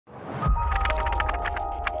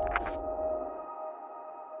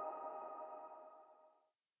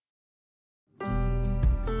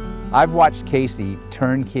I've watched Casey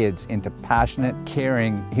turn kids into passionate,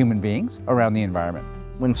 caring human beings around the environment.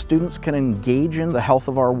 When students can engage in the health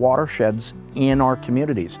of our watersheds in our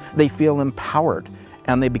communities, they feel empowered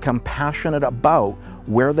and they become passionate about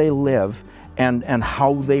where they live and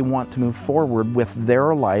how they want to move forward with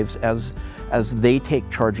their lives as they take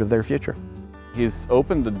charge of their future. He's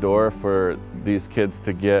opened the door for these kids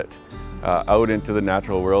to get out into the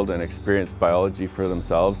natural world and experience biology for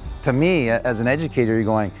themselves. To me, as an educator, you're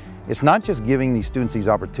going, it's not just giving these students these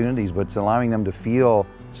opportunities, but it's allowing them to feel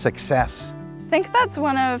success. I think that's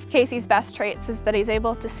one of Casey's best traits, is that he's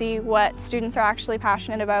able to see what students are actually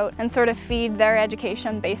passionate about and sort of feed their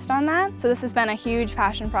education based on that. So this has been a huge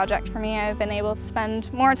passion project for me. I've been able to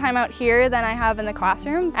spend more time out here than I have in the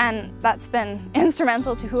classroom, and that's been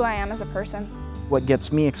instrumental to who I am as a person. What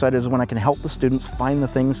gets me excited is when I can help the students find the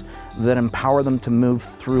things that empower them to move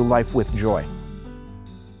through life with joy.